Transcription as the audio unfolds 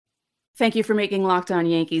Thank you for making Locked On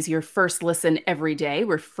Yankees your first listen every day.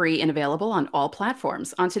 We're free and available on all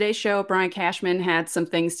platforms. On today's show, Brian Cashman had some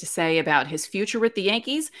things to say about his future with the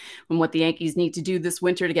Yankees and what the Yankees need to do this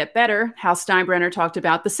winter to get better. Hal Steinbrenner talked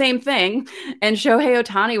about the same thing. And Shohei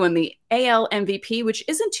Ohtani won the AL MVP, which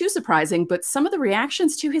isn't too surprising, but some of the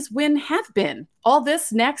reactions to his win have been. All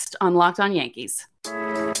this next on Locked On Yankees.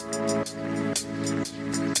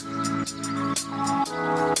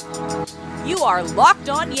 You are Locked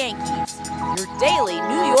On Yankees, your daily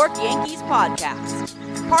New York Yankees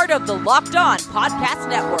podcast. Part of the Locked On Podcast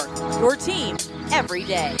Network, your team every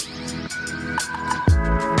day.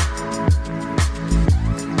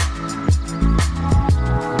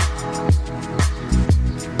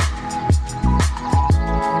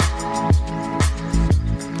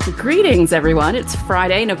 Greetings, everyone. It's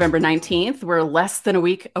Friday, November 19th. We're less than a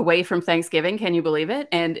week away from Thanksgiving. Can you believe it?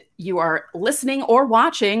 And you are listening or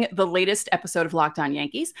watching the latest episode of Locked On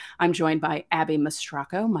Yankees. I'm joined by Abby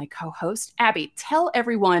Mastracco, my co-host. Abby, tell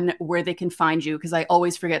everyone where they can find you, because I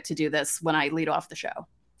always forget to do this when I lead off the show.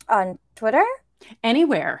 On Twitter?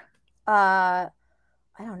 Anywhere. I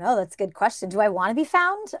don't know. That's a good question. Do I want to be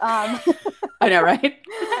found? I know, right?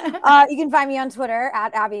 You can find me on Twitter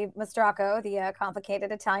at Abby Mastracco, the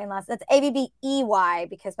complicated Italian last. That's Abbey,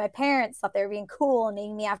 because my parents thought they were being cool and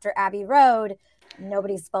naming me after Abbey Road.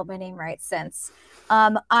 Nobody's spelled my name right since.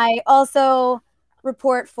 I also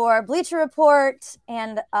report for Bleacher Report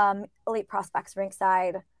and Elite Prospects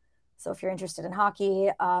Rinkside. So if you're interested in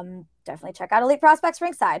hockey, definitely check out Elite Prospects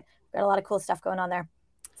Rinkside. Got a lot of cool stuff going on there.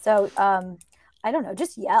 So I don't know,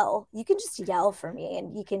 just yell. You can just yell for me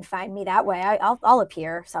and you can find me that way. I'll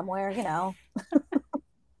appear somewhere, you know.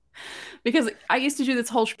 Because I used to do this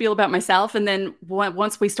whole spiel about myself, and then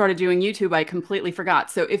once we started doing YouTube, I completely forgot.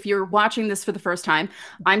 So if you're watching this for the first time,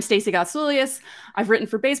 I'm Stacey Gotsoulias. I've written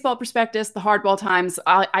for Baseball Prospectus, the Hardball Times.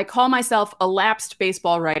 I call myself a lapsed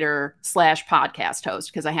baseball writer / podcast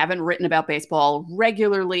host because I haven't written about baseball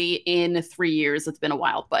regularly in 3 years. It's been a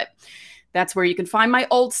while, but that's where you can find my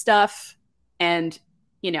old stuff. And,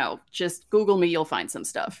 you know, just Google me, you'll find some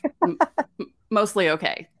stuff. Mostly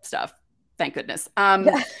okay stuff. Thank goodness.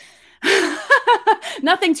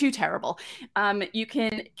 Nothing too terrible. You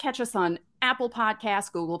can catch us on Apple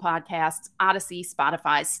Podcasts, Google Podcasts, Odyssey,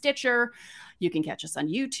 Spotify, Stitcher. You can catch us on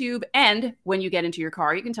YouTube. And when you get into your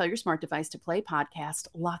car, you can tell your smart device to play podcast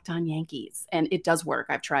Locked On Yankees. And it does work.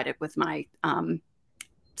 I've tried it with my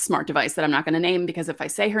smart device that I'm not going to name, because if I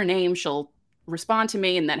say her name, she'll respond to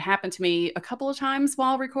me. And that happened to me a couple of times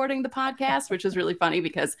while recording the podcast, which is really funny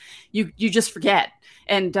because you just forget.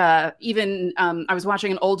 And even I was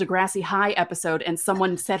watching an old Degrassi High episode and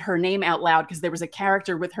someone said her name out loud because there was a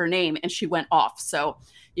character with her name and she went off. So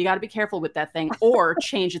you got to be careful with that thing, or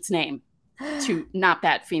change its name to not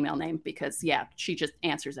that female name, because yeah, she just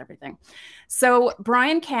answers everything. So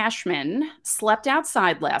Brian Cashman slept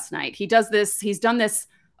outside last night. He's done this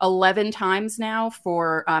 11 times now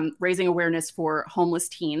for raising awareness for homeless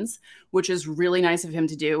teens, which is really nice of him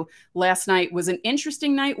to do. Last night was an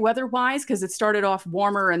interesting night weather-wise because it started off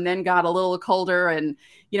warmer and then got a little colder. And,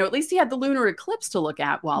 you know, at least he had the lunar eclipse to look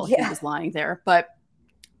at while he was lying there. But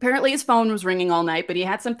apparently his phone was ringing all night, but he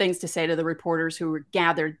had some things to say to the reporters who were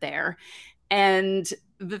gathered there. And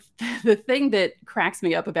the thing that cracks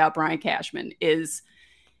me up about Brian Cashman is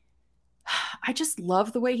I just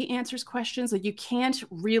love the way he answers questions. Like, you can't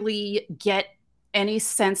really get any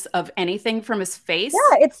sense of anything from his face.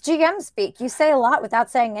 Yeah, it's GM speak. You say a lot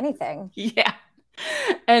without saying anything. Yeah.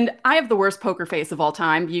 And I have the worst poker face of all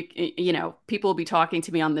time. You know, people will be talking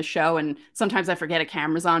to me on the show, and sometimes I forget a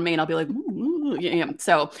camera's on me, and I'll be like, ooh, yeah.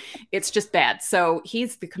 So it's just bad. So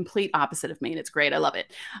he's the complete opposite of me, and it's great. I love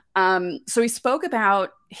it. So he spoke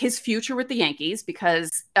about his future with the Yankees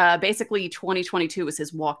because basically 2022 was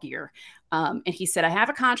his walk year. And he said, I have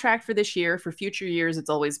a contract for this year. For future years, it's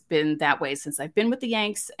always been that way since I've been with the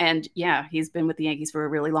Yanks. And yeah, he's been with the Yankees for a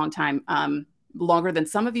really long time. Longer than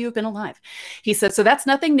some of you have been alive. He said, so that's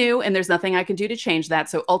nothing new, and there's nothing I can do to change that.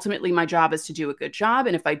 So ultimately, my job is to do a good job.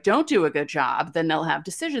 And if I don't do a good job, then they'll have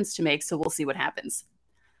decisions to make. So we'll see what happens.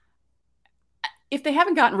 If they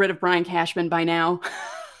haven't gotten rid of Brian Cashman by now,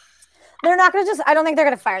 they're not going to I don't think they're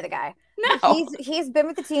going to fire the guy. No. He's been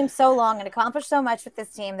with the team so long and accomplished so much with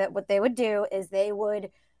this team that what they would do is they would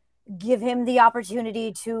give him the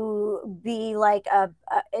opportunity to be like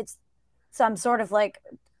it's some sort of like,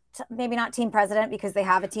 maybe not team president because they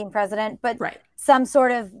have a team president, but some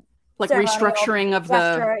sort of like restructuring of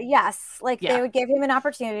the. Yes. Like they would give him an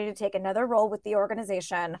opportunity to take another role with the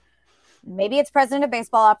organization. Maybe it's president of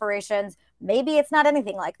baseball operations. Maybe it's not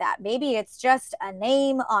anything like that. Maybe it's just a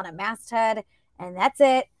name on a masthead and that's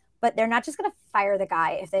it. But they're not just going to fire the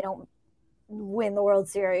guy if they don't win the World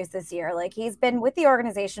Series this year. Like, he's been with the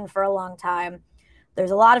organization for a long time.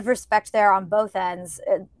 There's a lot of respect there on both ends.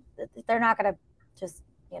 They're not going to just,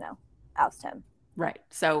 oust him. Right.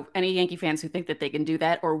 So any Yankee fans who think that they can do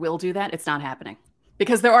that or will do that, it's not happening.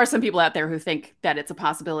 Because there are some people out there who think that it's a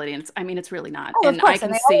possibility, and it's really not. Oh, and of course. I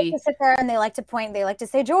can see like to sit there and they like to point. They like to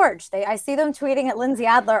say George. I see them tweeting at Lindsay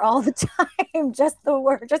Adler all the time. Just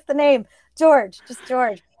the name George, just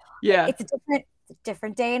George. Yeah, it's a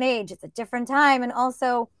different day and age. It's a different time, and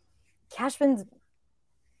also Cashman's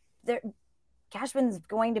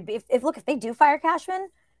going to be. If they do fire Cashman,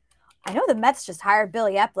 I know the Mets just hired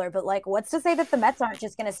Billy Epler, but like, what's to say that the Mets aren't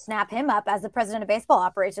just going to snap him up as the president of baseball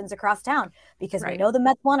operations across town? Because we know the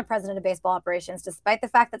Mets want a president of baseball operations, despite the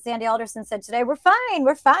fact that Sandy Alderson said today, we're fine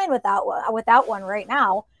without one right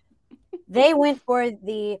now. They went for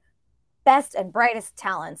the best and brightest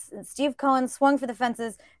talents, and Steve Cohen swung for the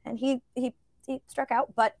fences, and he struck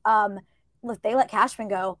out. But look, they let Cashman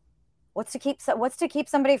go. What's to keep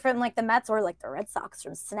somebody from like the Mets or like the Red Sox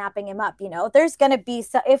from snapping him up? There's going to be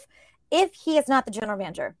if he is not the general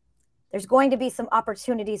manager, there's going to be some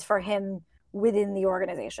opportunities for him within the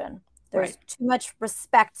organization. There's too much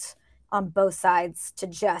respect on both sides to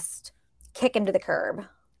just kick him to the curb.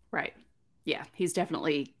 Right. Yeah. He's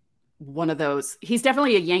definitely one of those. He's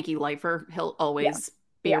definitely a Yankee lifer. He'll always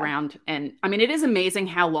be around. And I mean, it is amazing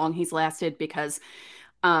how long he's lasted because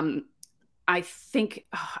I think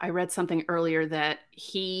I read something earlier that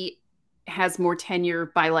he has more tenure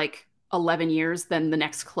by like 11 years than the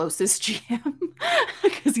next closest GM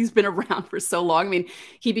because he's been around for so long. I mean,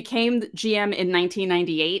 he became GM in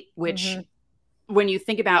 1998, which when you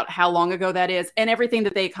think about how long ago that is and everything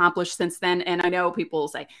that they accomplished since then. And I know people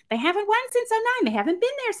say they haven't won since 2009. They haven't been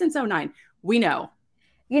there since 2009. We know.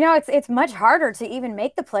 It's much harder to even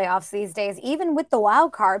make the playoffs these days, even with the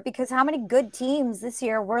wild card, because how many good teams this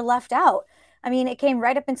year were left out? I mean, it came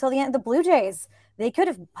right up until the end of the Blue Jays. They could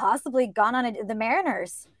have possibly gone on the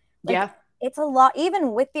Mariners. It's a lot.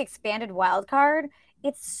 Even with the expanded wild card,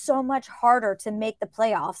 it's so much harder to make the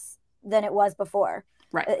playoffs than it was before.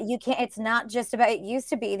 Right. You can't. It's not just about. It used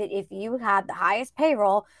to be that if you had the highest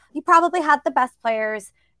payroll, you probably had the best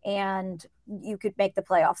players, and you could make the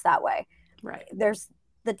playoffs that way. Right. There's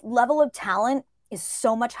the level of talent is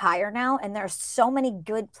so much higher now, and there are so many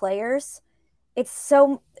good players. It's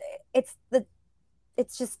not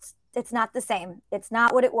the same. It's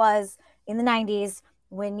not what it was in the 90s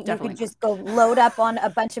when you could just go load up on a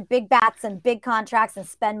bunch of big bats and big contracts and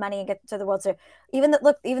spend money and get to the World Series. Even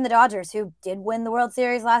the Dodgers, who did win the World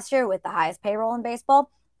Series last year with the highest payroll in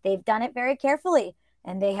baseball, they've done it very carefully,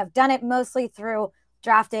 and they have done it mostly through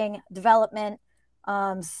drafting, development,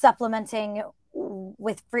 supplementing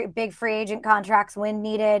with big free agent contracts when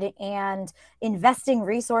needed, and investing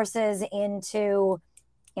resources into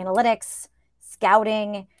analytics,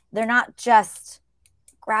 scouting. They're not just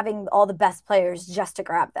grabbing all the best players just to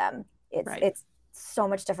grab them. It's so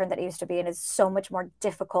much different than it used to be, and it's so much more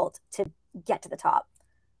difficult to get to the top.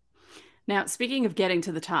 Now, speaking of getting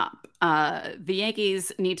to the top, the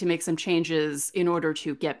Yankees need to make some changes in order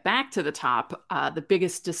to get back to the top. The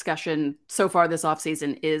biggest discussion so far this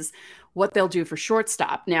offseason is what they'll do for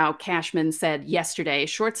shortstop. Now, Cashman said yesterday,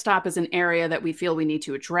 shortstop is an area that we feel we need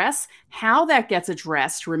to address. How that gets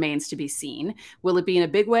addressed remains to be seen. Will it be in a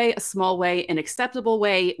big way, a small way, an acceptable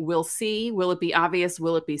way? We'll see. Will it be obvious?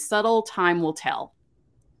 Will it be subtle? Time will tell.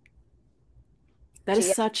 That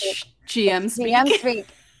is such GM speak. GM speak.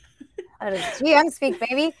 That is GM speak,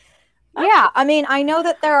 baby. Yeah, I mean, I know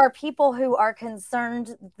that there are people who are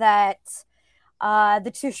concerned that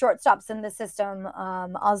the two shortstops in the system,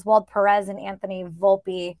 Oswald Perez and Anthony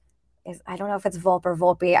Volpe, I don't know if it's Volpe or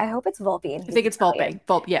Volpe. I hope it's Volpe. I think it's Volpe.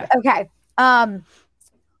 Volpe, yeah. Okay.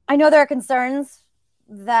 I know there are concerns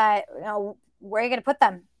that, where are you going to put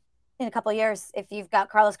them in a couple of years if you've got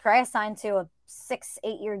Carlos Correa signed to a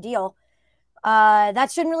 6-8 year deal?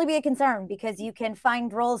 That shouldn't really be a concern because you can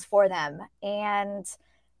find roles for them, and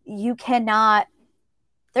you cannot.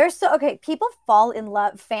 Fans fall in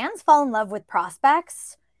love with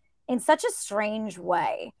prospects in such a strange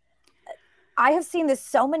way. I have seen this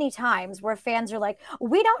so many times where fans are like,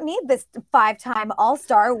 we don't need this 5-time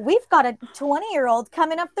All-Star. We've got a 20-year-old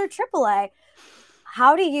coming up through AAA.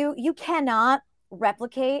 How do you cannot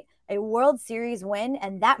replicate a World Series win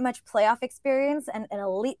and that much playoff experience and an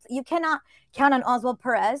elite. You cannot count on Oswald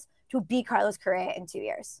Perez to beat Carlos Correa in 2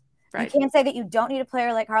 years. Right. You can't say that you don't need a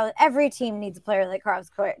player like Carlos. Every team needs a player like Carlos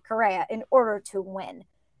Correa in order to win.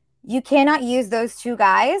 You cannot use those two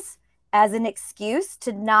guys as an excuse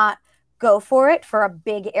to not go for it for a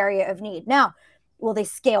big area of need. Now, will they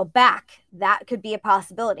scale back? That could be a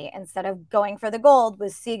possibility. Instead of going for the gold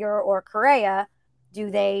with Seager or Correa, do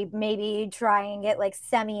they maybe try and get like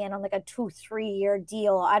Semien on like a 2-3 year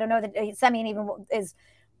deal? I don't know that Semien even is.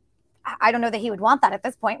 I don't know that he would want that at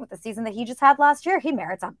this point with the season that he just had last year. He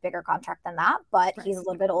merits a bigger contract than that, but he's a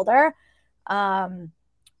little bit older.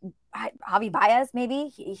 Javi Baez,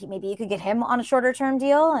 maybe maybe you could get him on a shorter term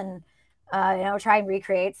deal and try and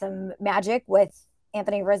recreate some magic with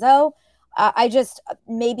Anthony Rizzo.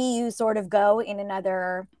 Maybe you sort of go in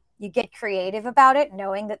you get creative about it,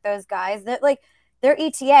 knowing that those guys that like their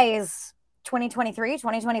ETA is 2023,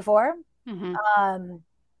 2024. Mm-hmm.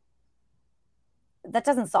 That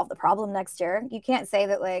doesn't solve the problem next year. You can't say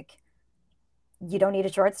that like you don't need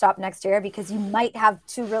a shortstop next year because you might have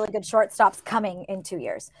 2 really good shortstops coming in 2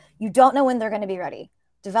 years. You don't know when they're going to be ready.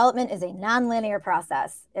 Development is a non-linear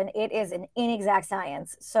process and it is an inexact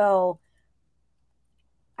science. So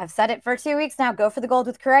I've said it for 2 weeks now, go for the gold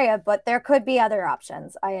with Correa, but there could be other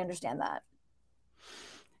options. I understand that.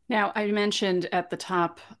 Now, I mentioned at the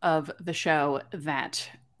top of the show that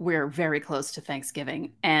we're very close to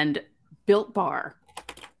Thanksgiving, and Built Bar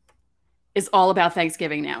is all about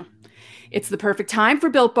Thanksgiving now. It's the perfect time for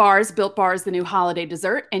Built Bars. Built Bar is the new holiday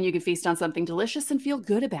dessert, and you can feast on something delicious and feel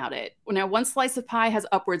good about it. Now, one slice of pie has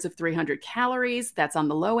upwards of 300 calories. That's on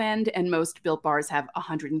the low end, and most Built Bars have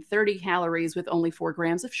 130 calories with only 4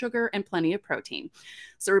 grams of sugar and plenty of protein.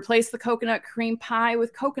 So replace the coconut cream pie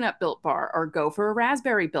with coconut Built Bar, or go for a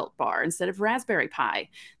raspberry Built Bar instead of raspberry pie.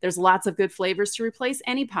 There's lots of good flavors to replace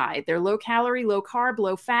any pie. They're low calorie, low carb,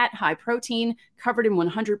 low fat, high protein, covered in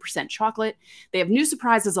 100% chocolate. They have new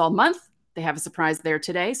surprises all month. They have a surprise there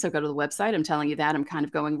today, so go to the website. I'm telling you that. I'm kind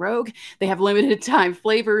of going rogue. They have limited time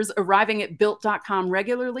flavors arriving at Built.com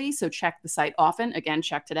regularly, so check the site often. Again,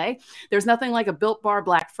 check today. There's nothing like a Built Bar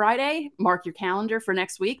Black Friday. Mark your calendar for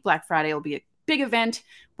next week. Black Friday will be a big event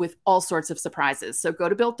with all sorts of surprises. So go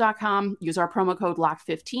to Built.com, use our promo code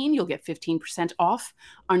LOCKED15. You'll get 15% off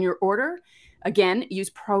on your order. Again, use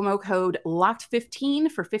promo code LOCKED15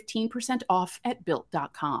 for 15% off at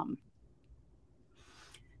Built.com.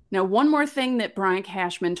 Now, one more thing that Brian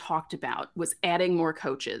Cashman talked about was adding more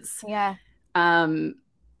coaches. Yeah.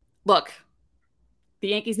 Look, the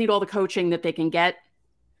Yankees need all the coaching that they can get.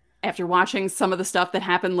 After watching some of the stuff that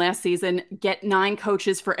happened last season, get 9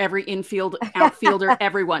 coaches for every infield, outfielder,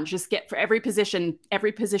 everyone. Just get for every position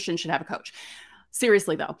should have a coach.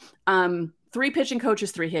 Seriously, though. 3 pitching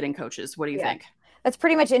coaches, 3 hitting coaches. What do you think? That's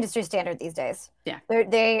pretty much industry standard these days. Yeah.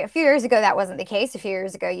 A few years ago, that wasn't the case. A few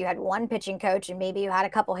years ago, you had 1 pitching coach and maybe you had a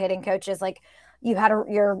couple hitting coaches. Like you had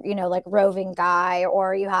your like roving guy,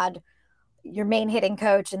 or you had your main hitting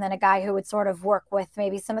coach and then a guy who would sort of work with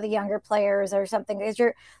maybe some of the younger players or something. Is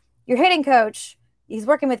your hitting coach, he's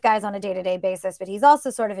working with guys on a day-to-day basis, but he's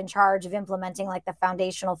also sort of in charge of implementing like the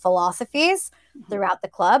foundational philosophies throughout the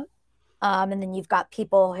club. And then you've got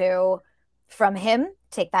people who from him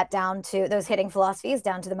take that down to those hitting philosophies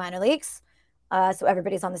down to the minor leagues. So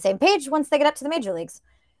everybody's on the same page once they get up to the major leagues.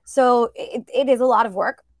 So it is a lot of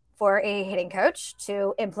work for a hitting coach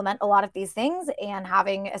to implement a lot of these things, and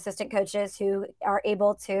having assistant coaches who are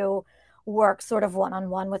able to work sort of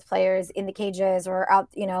one-on-one with players in the cages or out,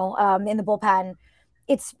 in the bullpen.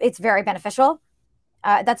 It's very beneficial.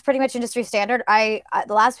 That's pretty much industry standard. The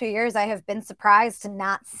last few years, I have been surprised to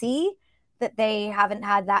not see that they haven't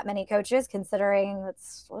had that many coaches, considering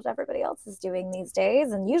that's what everybody else is doing these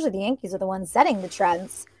days. And usually the Yankees are the ones setting the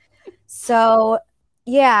trends. So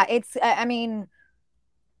yeah, I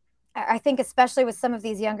think especially with some of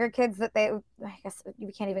these younger kids that I guess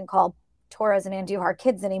we can't even call Torres and Andujar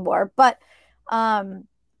kids anymore, but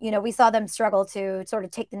we saw them struggle to sort of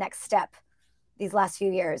take the next step these last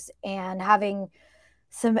few years, and having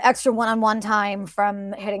some extra one-on-one time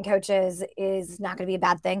from hitting coaches is not going to be a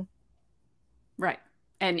bad thing. Right.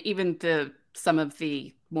 And even some of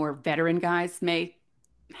the more veteran guys may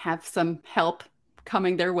have some help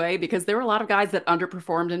coming their way, because there were a lot of guys that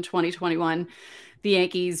underperformed in 2021. The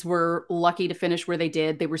Yankees were lucky to finish where they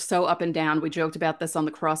did. They were so up and down. We joked about this on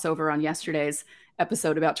the crossover on yesterday's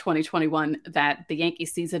episode about 2021, that the Yankee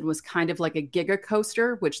season was kind of like a giga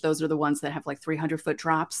coaster, which those are the ones that have like 300-foot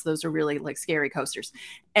drops. Those are really like scary coasters.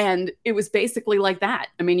 And it was basically like that.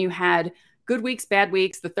 I mean, you had good weeks, bad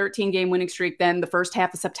weeks, the 13-game winning streak. Then the first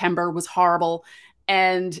half of September was horrible.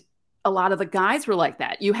 And a lot of the guys were like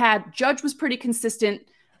that. You had Judge was pretty consistent.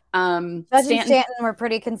 Judge and Stanton were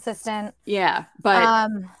pretty consistent. Yeah, but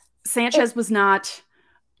Sanchez was not.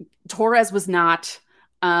 Torres was not.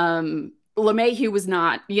 LeMahieu was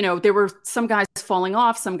not, there were some guys falling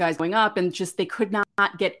off, some guys going up, and just they could not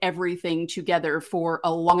get everything together for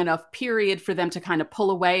a long enough period for them to kind of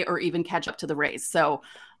pull away or even catch up to the Rays. So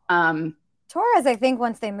Torres, I think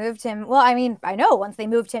once they moved him, I know once they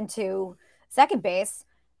moved him to second base,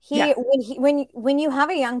 when you have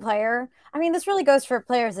a young player, this really goes for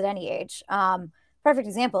players at any age. Perfect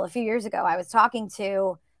example, a few years ago, I was talking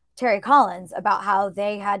to Terry Collins about how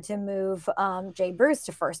they had to move Jay Bruce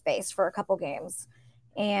to first base for a couple games.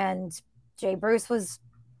 And Jay Bruce was,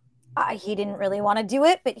 he didn't really want to do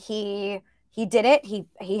it, but he did it.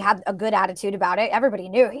 He had a good attitude about it. Everybody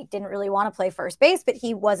knew he didn't really want to play first base, but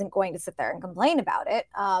he wasn't going to sit there and complain about it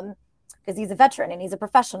because he's a veteran and he's a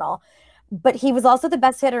professional. But he was also the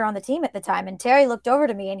best hitter on the team at the time. And Terry looked over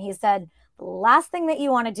to me and he said, the last thing that you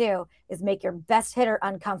want to do is make your best hitter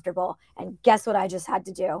uncomfortable. And guess what I just had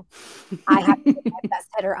to do? I had to make my best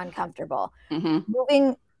hitter uncomfortable. Mm-hmm.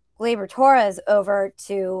 Moving Gleyber Torres over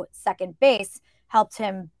to second base helped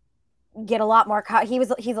him get a lot more.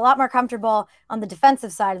 He's a lot more comfortable on the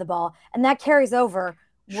defensive side of the ball. And that carries over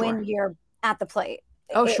when you're at the plate.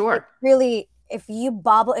 Sure. It really, if you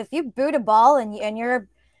boot a ball and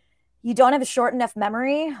you don't have a short enough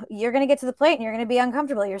memory, you're going to get to the plate and you're going to be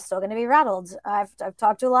uncomfortable. You're still going to be rattled. I've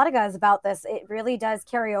talked to a lot of guys about this. It really does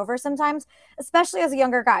carry over sometimes, especially as a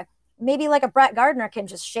younger guy. Maybe like a Brett Gardner can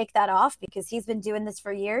just shake that off because he's been doing this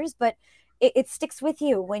for years, but it sticks with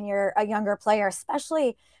you when you're a younger player,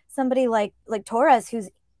 especially somebody like Torres, who's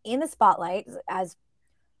in the spotlight as,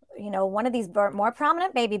 one of these more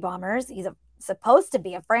prominent baby bombers. He's supposed to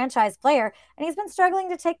be a franchise player, and he's been struggling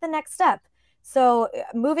to take the next step. So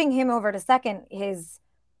moving him over to second, his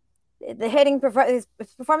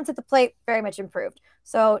performance at the plate very much improved.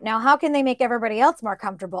 So now how can they make everybody else more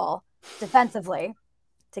comfortable defensively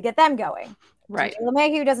to get them going? Right.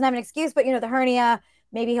 LeMahieu doesn't have an excuse, but the hernia,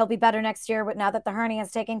 maybe he'll be better next year. But now that the hernia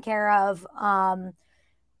is taken care of, I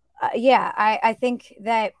think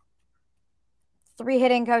that 3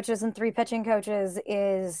 hitting coaches and 3 pitching coaches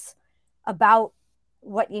is about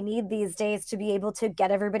what you need these days to be able to get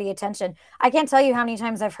everybody attention. I can't tell you how many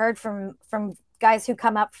times I've heard from guys who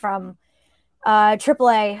come up from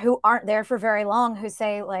AAA who aren't there for very long, who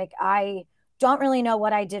say, like, I don't really know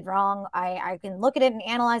what I did wrong. I can look at it and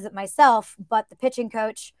analyze it myself, but the pitching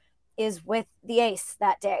coach is with the ace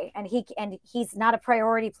that day, and he's not a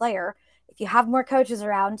priority player. If you have more coaches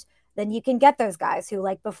around, then you can get those guys who,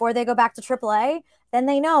 like, before they go back to AAA, then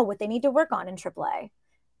they know what they need to work on in AAA.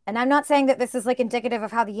 And I'm not saying that this is like indicative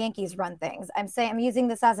of how the Yankees run things. I'm using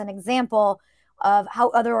this as an example of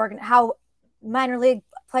how how minor league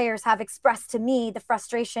players have expressed to me the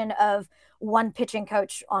frustration of one pitching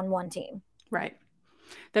coach on one team. Right.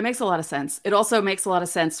 That makes a lot of sense. It also makes a lot of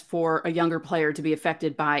sense for a younger player to be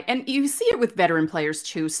affected by, and you see it with veteran players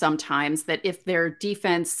too sometimes, that if their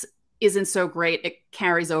defense isn't so great, it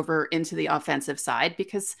carries over into the offensive side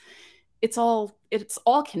because it's all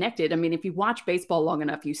connected. I mean, if you watch baseball long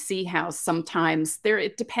enough, you see how sometimes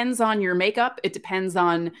it depends on your makeup. It depends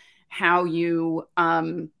on how you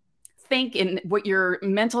think and what your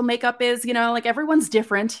mental makeup is, like everyone's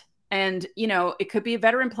different. And, it could be a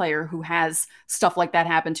veteran player who has stuff like that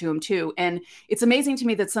happen to him too. And it's amazing to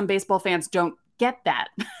me that some baseball fans don't get that.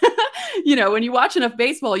 When you watch enough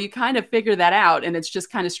baseball, you kind of figure that out. And it's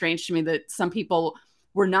just kind of strange to me that some people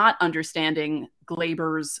were not understanding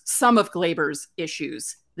some of Gleyber's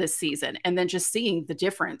issues this season. And then just seeing the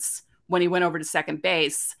difference when he went over to second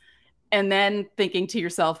base and then thinking to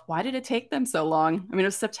yourself, why did it take them so long? I mean, it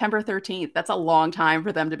was September 13th. That's a long time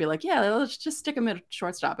for them to be like, yeah, let's just stick him at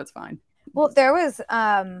shortstop. It's fine. Well, there was,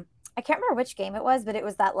 I can't remember which game it was, but it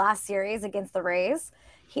was that last series against the Rays.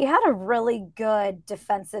 He had a really good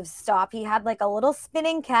defensive stop. He had like a little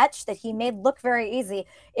spinning catch that he made look very easy.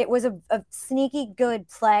 It was a sneaky good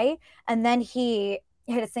play. And then he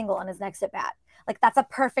hit a single on his next at bat. Like, that's a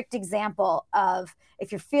perfect example of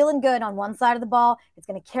if you're feeling good on one side of the ball, it's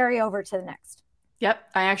going to carry over to the next. Yep.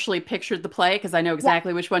 I actually pictured the play because I know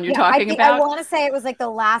exactly which one you're talking about. I want to say it was like the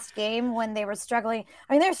last game when they were struggling.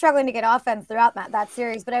 I mean, they were struggling to get offense throughout that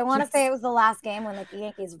series, but I want to say it was the last game when the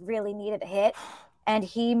Yankees really needed a hit. And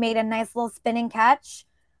he made a nice little spinning catch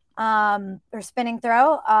or spinning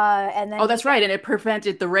throw. And then that's right. And it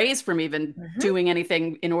prevented the Rays from even doing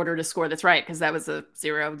anything in order to score. That's right. Because that was a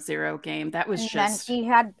 0-0 game. That was just.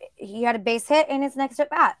 Then he had a base hit in his next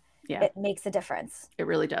at bat. Yeah. It makes a difference. It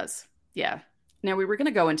really does. Yeah. Now, we were going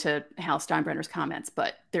to go into Hal Steinbrenner's comments,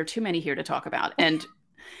 but there are too many here to talk about. And,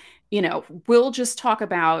 we'll just talk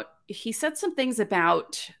about, he said some things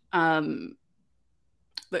about,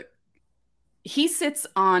 he sits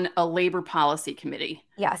on a labor policy committee.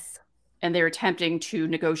 Yes. and they're attempting to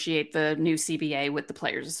negotiate the new CBA with the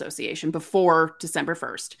Players Association before December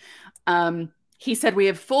 1st. He said, we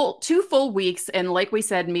have 2 full weeks. And like we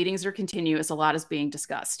said, meetings are continuous. A lot is being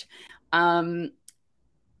discussed. So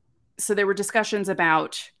there were discussions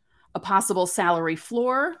about a possible salary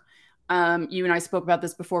floor. You and I spoke about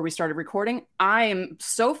this before we started recording. I am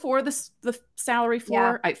so for the salary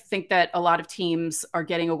floor. Yeah. I think that a lot of teams are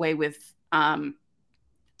getting away with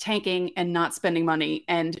tanking and not spending money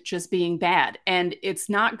and just being bad. And it's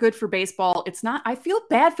not good for baseball. I feel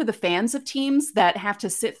bad for the fans of teams that have to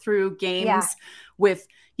sit through games with,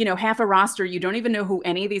 half a roster. You don't even know who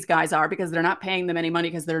any of these guys are because they're not paying them any money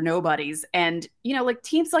because they're nobodies. And, like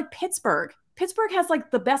teams like Pittsburgh has like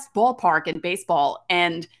the best ballpark in baseball,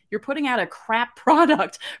 and you're putting out a crap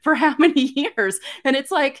product for how many years? And it's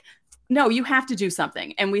like, no, you have to do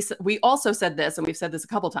something. And we also said this, and we've said this a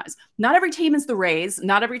couple of times. Not every team is the Rays.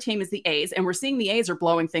 Not every team is the A's. And we're seeing the A's are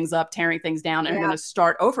blowing things up, tearing things down, and going to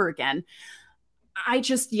start over again.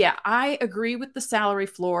 I agree with the salary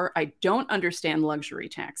floor. I don't understand luxury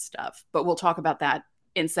tax stuff, but we'll talk about that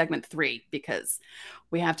in segment 3 because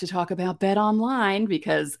we have to talk about BetOnline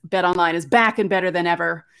because BetOnline is back and better than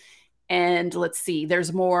ever. And let's see,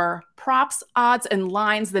 there's more props, odds, and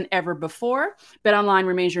lines than ever before. BetOnline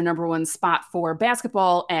remains your number 1 spot for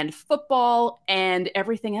basketball and football and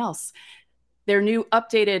everything else. Their new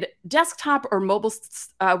updated desktop or mobile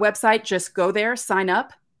website, just go there, sign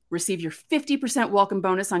up, receive your 50% welcome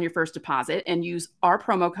bonus on your first deposit, and use our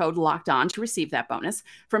promo code LOCKEDON to receive that bonus.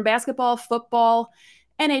 From basketball, football,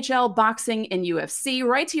 NHL, boxing, and UFC,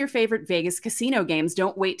 right to your favorite Vegas casino games.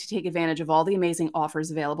 Don't wait to take advantage of all the amazing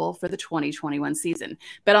offers available for the 2021 season.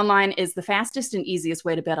 BetOnline is the fastest and easiest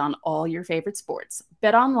way to bet on all your favorite sports.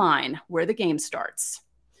 BetOnline, where the game starts.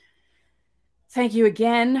 Thank you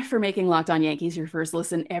again for making Locked On Yankees your first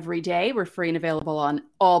listen every day. We're free and available on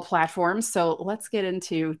all platforms. So let's get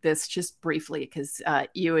into this just briefly because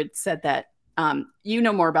you had said that you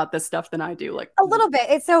know more about this stuff than I do. Like a little bit.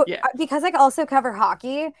 It's so because I also cover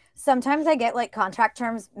hockey, sometimes I get like contract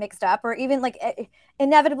terms mixed up, or even like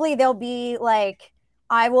inevitably there'll be like,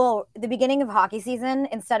 the beginning of hockey season,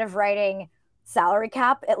 instead of writing salary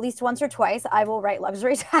cap at least once or twice, I will write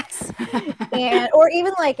luxury tax or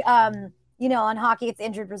even like, on hockey, it's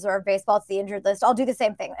injured reserve. Baseball, it's the injured list. I'll do the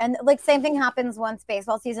same thing. And like same thing happens once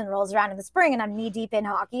baseball season rolls around in the spring and I'm knee deep in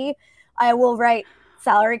hockey. I will write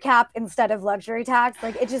salary cap instead of luxury tax.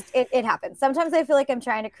 Like it happens. Sometimes I feel like I'm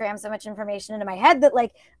trying to cram so much information into my head that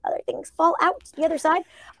like other things fall out the other side.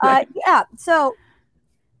 So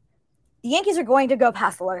the Yankees are going to go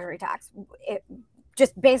past the luxury tax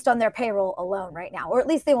just based on their payroll alone right now, or at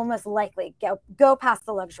least they will most likely go past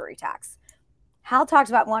the luxury tax. Hal talked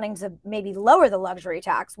about wanting to maybe lower the luxury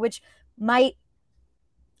tax, which I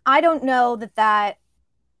don't know that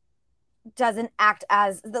doesn't act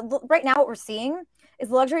as right now what we're seeing is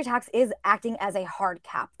the luxury tax is acting as a hard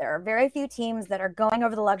cap. There are very few teams that are going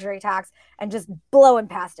over the luxury tax and just blowing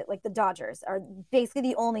past it. Like the Dodgers are basically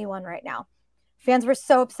the only one right now. Fans were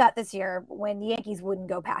so upset this year when the Yankees wouldn't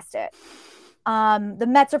go past it. The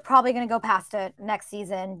Mets are probably going to go past it next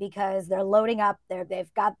season because they're loading up.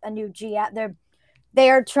 They've got a new GM. They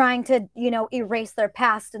are trying to, erase their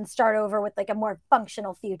past and start over with like a more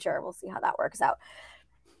functional future. We'll see how that works out.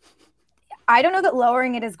 I don't know that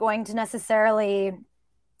lowering it is going to necessarily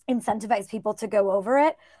incentivize people to go over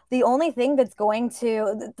it. The only thing that's going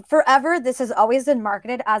to forever, this has always been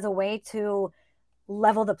marketed as a way to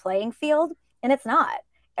level the playing field. And it's not,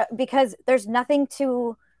 because there's nothing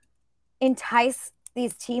to entice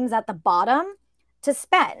these teams at the bottom to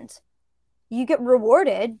spend. You get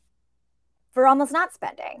rewarded for almost not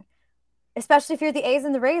spending, especially if you're the A's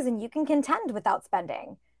and the Rays and you can contend without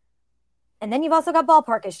spending. And then you've also got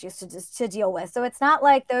ballpark issues to deal with. So it's not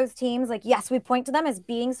like those teams, like, yes, we point to them as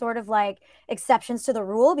being sort of like exceptions to the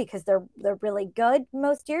rule because they're really good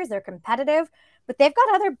most years. They're competitive, but they've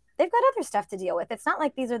got other stuff to deal with. It's not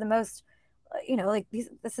like these are the most,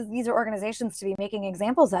 these are organizations to be making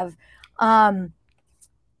examples of.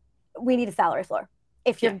 We need a salary floor.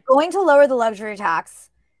 If you're going to lower the luxury tax,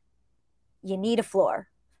 you need a floor.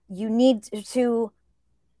 You need to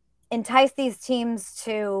entice these teams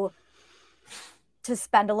to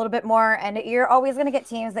spend a little bit more, and you're always going to get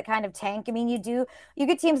teams that kind of tank. I mean, you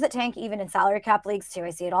get teams that tank even in salary cap leagues too.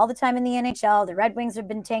 I see it all the time in the NHL. The Red Wings have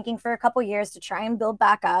been tanking for a couple years to try and build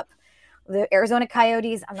back up. The Arizona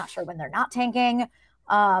Coyotes, I'm not sure when they're not tanking,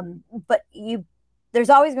 but there's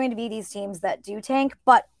always going to be these teams that do tank,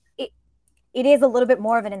 but it is a little bit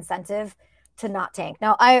more of an incentive to not tank.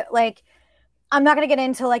 Now, I'm not going to get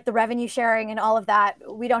into like the revenue sharing and all of that.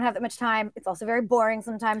 We don't have that much time. It's also very boring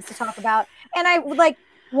sometimes to talk about. And I would like,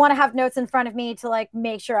 want to have notes in front of me to like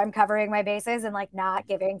make sure I'm covering my bases and like not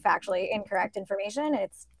giving factually incorrect information.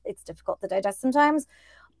 It's difficult to digest sometimes.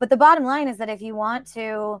 But the bottom line is that if you want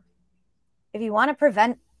to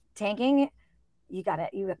prevent tanking, you gotta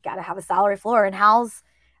have a salary floor. And Hal's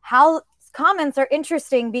comments are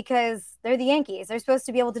interesting because they're the Yankees. They're supposed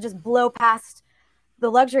to be able to just blow past the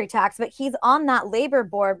luxury tax, but he's on that labor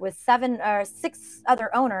board with 7 or 6 other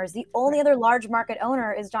owners. The only other large market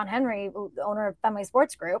owner is John Henry, the owner of Fenway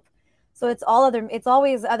Sports Group. So it's all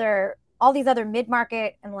these other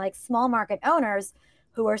mid-market and like small market owners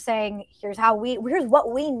who are saying, here's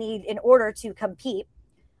what we need in order to compete.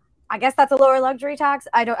 I guess that's a lower luxury tax.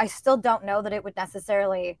 I still don't know that it would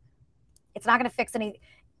necessarily, it's not going to fix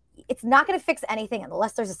anything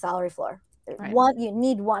unless there's a salary floor. Right. You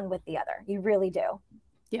need one with the other. You really do.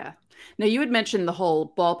 Yeah. Now, you had mentioned the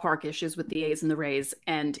whole ballpark issues with the A's and the Rays,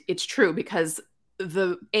 and it's true because I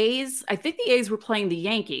think the A's were playing the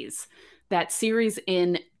Yankees that series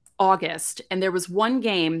in August, and there was one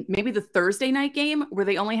game, maybe the Thursday night game, where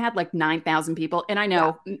they only had like 9,000 people. And I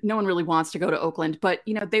know no one really wants to go to Oakland, but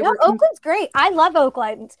Oakland's great. I love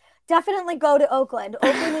Oakland. Definitely go to Oakland.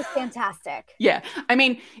 Oakland is fantastic. Yeah. I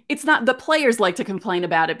mean, it's not, the players like to complain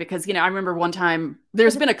about it because, I remember one time,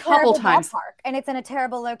 there's been a couple times. Ballpark, and it's in a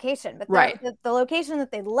terrible location. But right. The location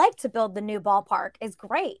that they'd like to build the new ballpark is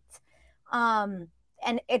great. And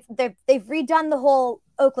they've redone the whole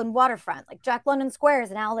Oakland waterfront. Like Jack London Square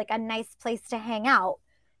is now like a nice place to hang out,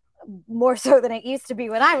 more so than it used to be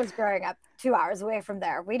when I was growing up 2 hours away from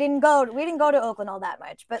there. We didn't go to Oakland all that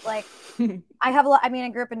much, but like I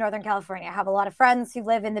grew up in Northern California. I have a lot of friends who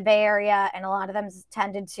live in the Bay Area, and a lot of them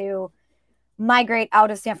tended to migrate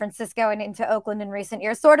out of San Francisco and into Oakland in recent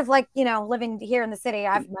years. Sort of like, living here in the city,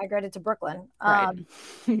 I've migrated to Brooklyn.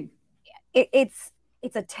 Right.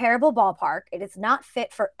 It's a terrible ballpark. It is not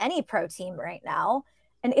fit for any pro team right now,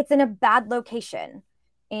 and it's in a bad location.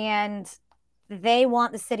 And they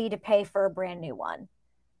want the city to pay for a brand new one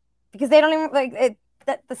because they don't even like it.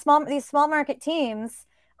 That these small market teams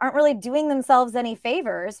aren't really doing themselves any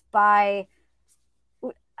favors by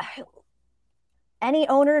any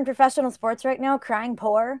owner in professional sports right now crying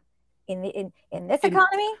poor in this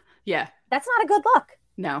economy. Yeah, that's not a good look.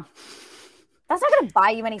 No. That's not going to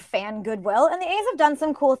buy you any fan goodwill. And the A's have done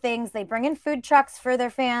some cool things. They bring in food trucks for their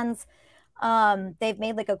fans. They've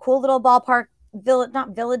made like a cool little ballpark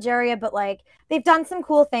not village area, but like they've done some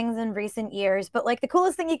cool things in recent years. But like the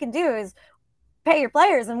coolest thing you can do is pay your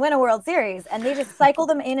players and win a World Series. And they just cycle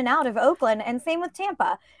them in and out of Oakland, and same with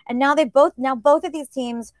Tampa. And now both of these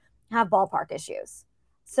teams have ballpark issues.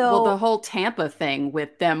 So the whole Tampa thing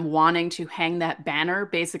with them wanting to hang that banner,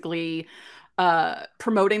 basically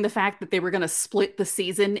promoting the fact that they were going to split the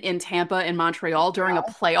season in Tampa and Montreal during a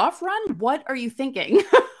playoff run. What are you thinking?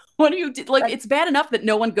 What do you do? Like, it's bad enough that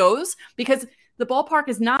no one goes because the ballpark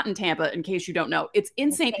is not in Tampa, in case you don't know. It's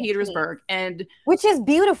in St. Petersburg, and which is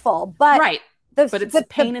beautiful, but right. But it's a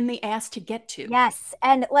pain in the ass to get to. Yes,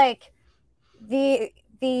 and like the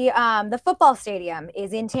football stadium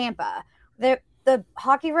is in Tampa. The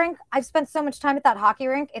hockey rink, I've spent so much time at that hockey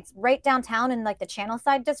rink. It's right downtown in like the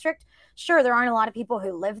Channelside district. Sure, there aren't a lot of people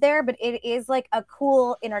who live there, but it is like a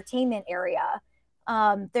cool entertainment area.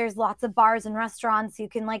 There's lots of bars and restaurants. You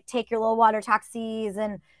can like take your little water taxis,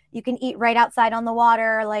 and you can eat right outside on the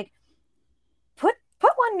water. Like put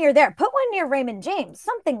one near there. Put one near Raymond James,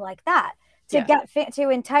 something like that to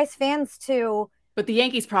entice fans to. But the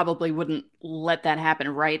Yankees probably wouldn't let that happen,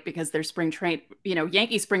 right? Because their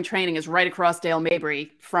Yankee spring training is right across Dale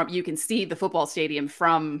Mabry from, you can see the football stadium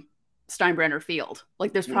from Steinbrenner Field.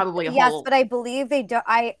 Like there's probably a whole. Yes, but I believe they do.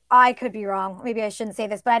 I could be wrong. Maybe I shouldn't say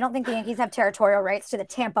this, but I don't think the Yankees have territorial rights to the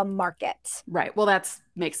Tampa market. Right. Well,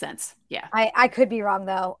 makes sense. Yeah. I could be wrong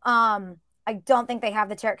though. I don't think they have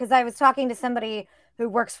the because I was talking to somebody who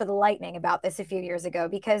works for the Lightning about this a few years ago,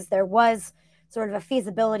 because there was sort of a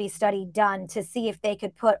feasibility study done to see if they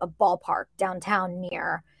could put a ballpark downtown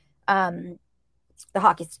near the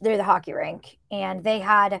hockey rink. And they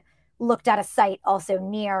had looked at a site also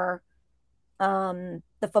near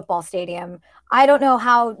the football stadium. I don't know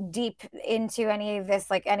how deep into any of this,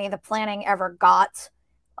 like any of the planning ever got.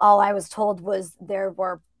 All I was told was there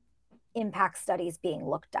were impact studies being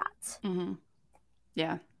looked at. Mm-hmm.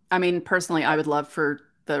 Yeah. I mean, personally, I would love for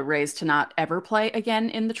the Rays to not ever play again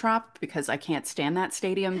in the Trop, because I can't stand that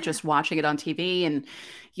stadium, just watching it on TV, and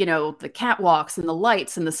the catwalks and the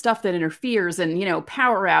lights and the stuff that interferes, and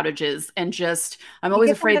power outages, and just I'm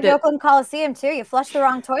always afraid that Oakland Coliseum too, you flush the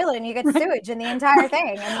wrong toilet and you get sewage in the entire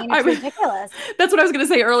thing. I mean, it's ridiculous. That's what I was going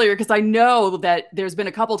to say earlier, because I know that there's been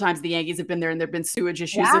a couple times the Yankees have been there and there've been sewage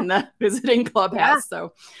issues in the visiting clubhouse.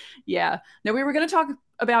 So yeah. Now we were going to talk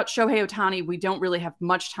about Shohei Ohtani, we don't really have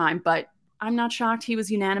much time, but I'm not shocked he was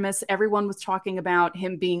unanimous. Everyone was talking about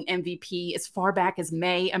him being MVP as far back as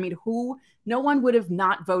May. I mean, no one would have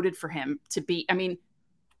not voted for him to be. I mean,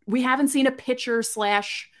 we haven't seen a pitcher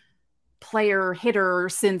 / player hitter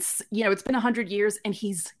since, it's been 100 years, and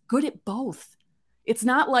he's good at both. It's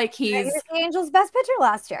not like he was the Angels' best pitcher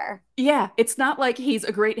last year. Yeah, it's not like he's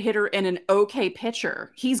a great hitter and an okay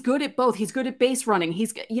pitcher. He's good at both. He's good at base running. He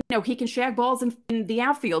can shag balls in the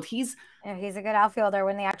outfield. He's a good outfielder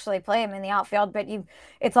when they actually play him in the outfield, but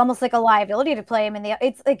it's almost like a liability to play him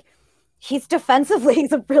it's like he's defensively,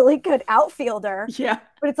 he's a really good outfielder. Yeah.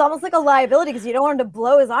 But it's almost like a liability because you don't want him to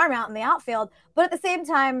blow his arm out in the outfield. But at the same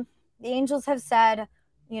time, the Angels have said,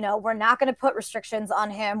 we're not going to put restrictions on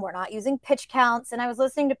him. We're not using pitch counts. And I was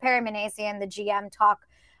listening to Perry Minasian, the GM, talk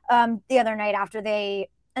the other night after they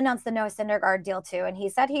announced the Noah Syndergaard deal too. And he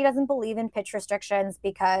said he doesn't believe in pitch restrictions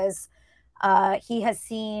because he has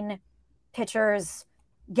seen pitchers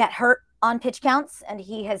get hurt on pitch counts, and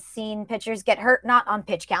he has seen pitchers get hurt not on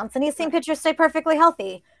pitch counts. And he's seen pitchers stay perfectly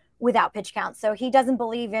healthy without pitch counts. So he doesn't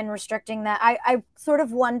believe in restricting that. I sort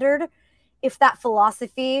of wondered if that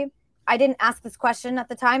philosophy, I didn't ask this question at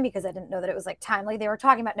the time because I didn't know that it was like timely. They were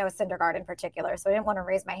talking about Noah Syndergaard in particular. So I didn't want to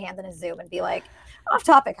raise my hand in a Zoom and be like, off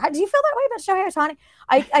topic. Do you feel that way about Shohei Ohtani?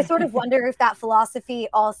 I sort of wonder if that philosophy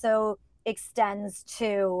also extends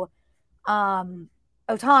to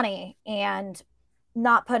Ohtani and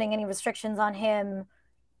not putting any restrictions on him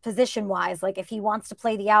position wise. Like if he wants to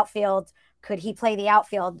play the outfield, could he play the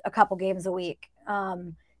outfield a couple games a week?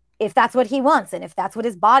 If that's what he wants and if that's what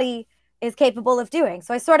his body is capable of doing.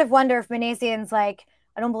 So I sort of wonder if Minasian's like,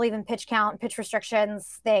 I don't believe in pitch count, pitch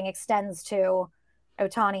restrictions thing extends to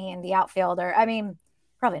Ohtani and the outfielder. I mean,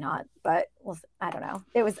 probably not, but I don't know.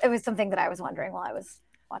 It was something that I was wondering while I was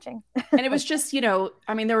watching. And it was just, there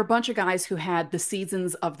were a bunch of guys who had the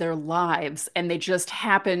seasons of their lives, and they just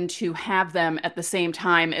happened to have them at the same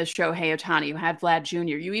time as Shohei Ohtani. You had Vlad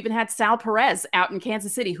Jr. You even had Sal Perez out in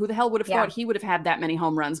Kansas City. Who the hell would have thought he would have had that many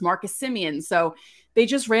home runs? Marcus Semien. So they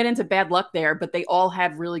just ran into bad luck there, but they all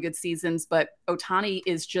had really good seasons. But Ohtani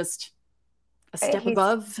is just a step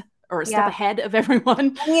above or a step ahead of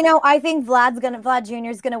everyone. I think Vlad Jr.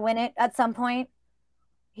 is gonna win it at some point.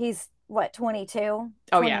 He's 22?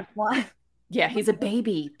 Oh 21. Yeah. Yeah, he's a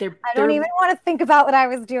baby. I don't even want to think about what I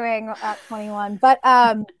was doing at 21, but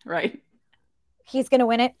right. He's gonna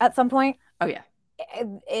win it at some point. Oh yeah.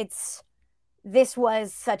 This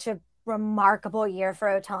was such a remarkable year for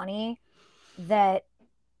Ohtani that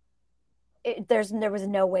there was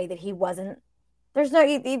no way that he wasn't. There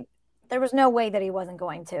was no way that he wasn't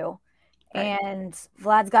going to. Right. And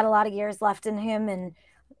Vlad's got a lot of years left in him, and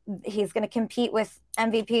he's going to compete with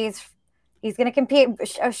MVPs. He's going to compete.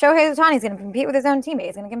 Shohei Ohtani is going to compete with his own teammate.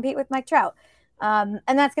 He's going to compete with Mike Trout. And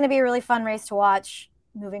that's going to be a really fun race to watch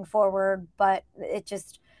moving forward. But it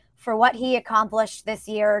just, for what he accomplished this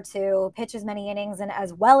year, to pitch as many innings and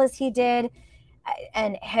as well as he did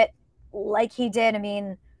and hit like he did. I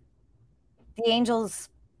mean, the Angels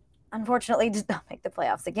unfortunately did not make the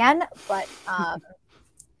playoffs again, but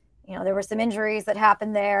there were some injuries that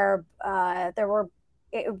happened there.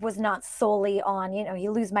 It was not solely on,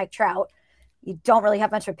 you lose Mike Trout, you don't really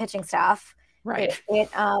have much of a pitching staff. Right.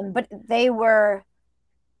 But they were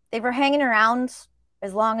hanging around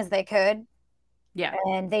as long as they could. Yeah.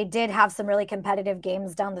 And they did have some really competitive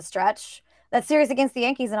games down the stretch. That series against the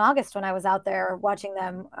Yankees in August, when I was out there watching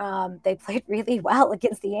them, they played really well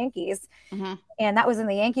against the Yankees. Mm-hmm. And that was when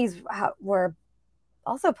the Yankees were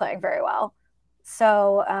also playing very well.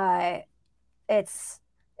 So it's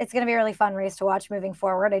going to be a really fun race to watch moving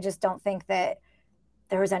forward. I just don't think that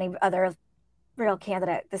there was any other real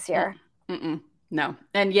candidate this year. No.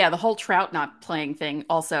 And yeah, the whole Trout not playing thing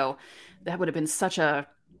also, that would have been such a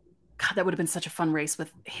fun race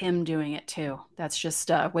with him doing it too. That's just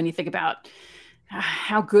when you think about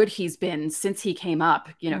how good he's been since he came up,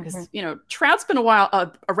 because, Trout's been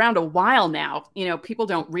around a while now. People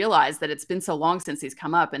don't realize that it's been so long since he's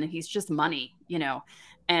come up, and he's just money,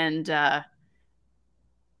 and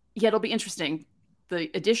it'll be interesting. The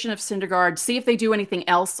addition of Syndergaard, see if they do anything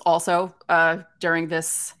else also during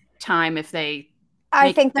this time. If they,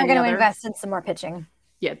 I think they're going to invest in some more pitching.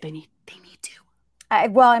 Yeah, they need to.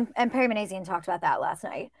 And Perry Minasian talked about that last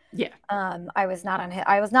night. Yeah. I was not on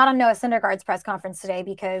Noah Syndergaard's press conference today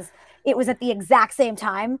because it was at the exact same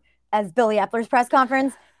time as Billy Epler's press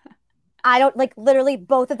conference. Literally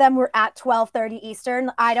both of them were at 12:30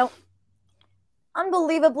 Eastern.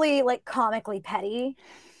 Unbelievably, comically petty.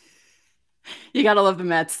 You gotta love the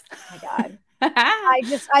Mets. Oh my God.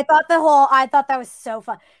 I thought that was so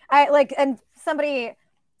fun. And somebody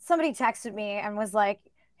texted me and was like,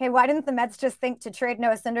 Hey, why didn't the Mets just think to trade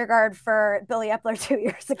Noah Syndergaard for Billy Epler 2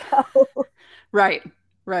 years ago? Right.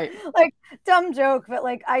 Like, dumb joke, but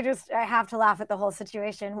like I have to laugh at the whole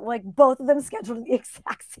situation. Like, both of them scheduled at the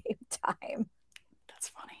exact same time. That's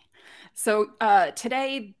funny. So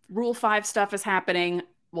today, Rule 5 stuff is happening.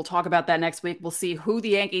 We'll talk about that next week. We'll see who the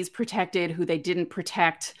Yankees protected, who they didn't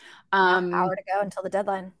protect. An hour to go until the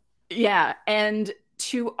deadline. Yeah. And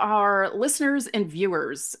to our listeners and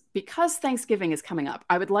viewers, because Thanksgiving is coming up,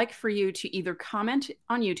 I would like for you to either comment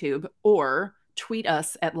on YouTube or tweet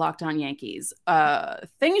us at Locked On Yankees.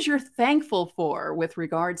 Things you're thankful for with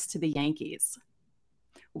regards to the Yankees.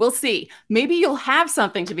 We'll see. Maybe you'll have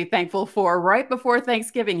something to be thankful for right before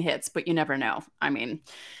Thanksgiving hits, but you never know. I mean,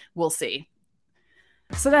 we'll see.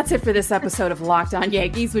 So that's it for this episode of Locked On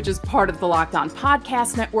Yankees, which is part of the Locked On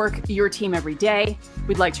Podcast Network, your team every day.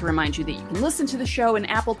 We'd like to remind you that you can listen to the show in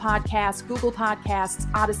Apple Podcasts, Google Podcasts,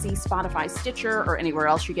 Odyssey, Spotify, Stitcher, or anywhere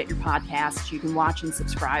else you get your podcasts. You can watch and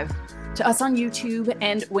subscribe to us on YouTube.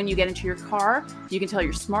 And when you get into your car, you can tell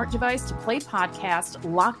your smart device to play podcast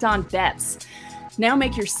Locked On Bets. Now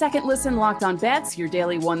make your second listen Locked On Bets, your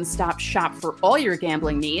daily one-stop shop for all your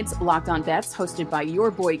gambling needs. Locked On Bets, hosted by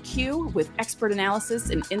your boy Q, with expert analysis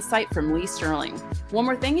and insight from Lee Sterling. One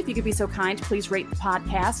more thing, if you could be so kind, please rate the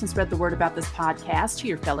podcast and spread the word about this podcast to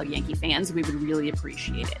your fellow Yankee fans. We would really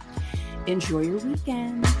appreciate it. Enjoy your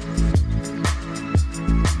weekend.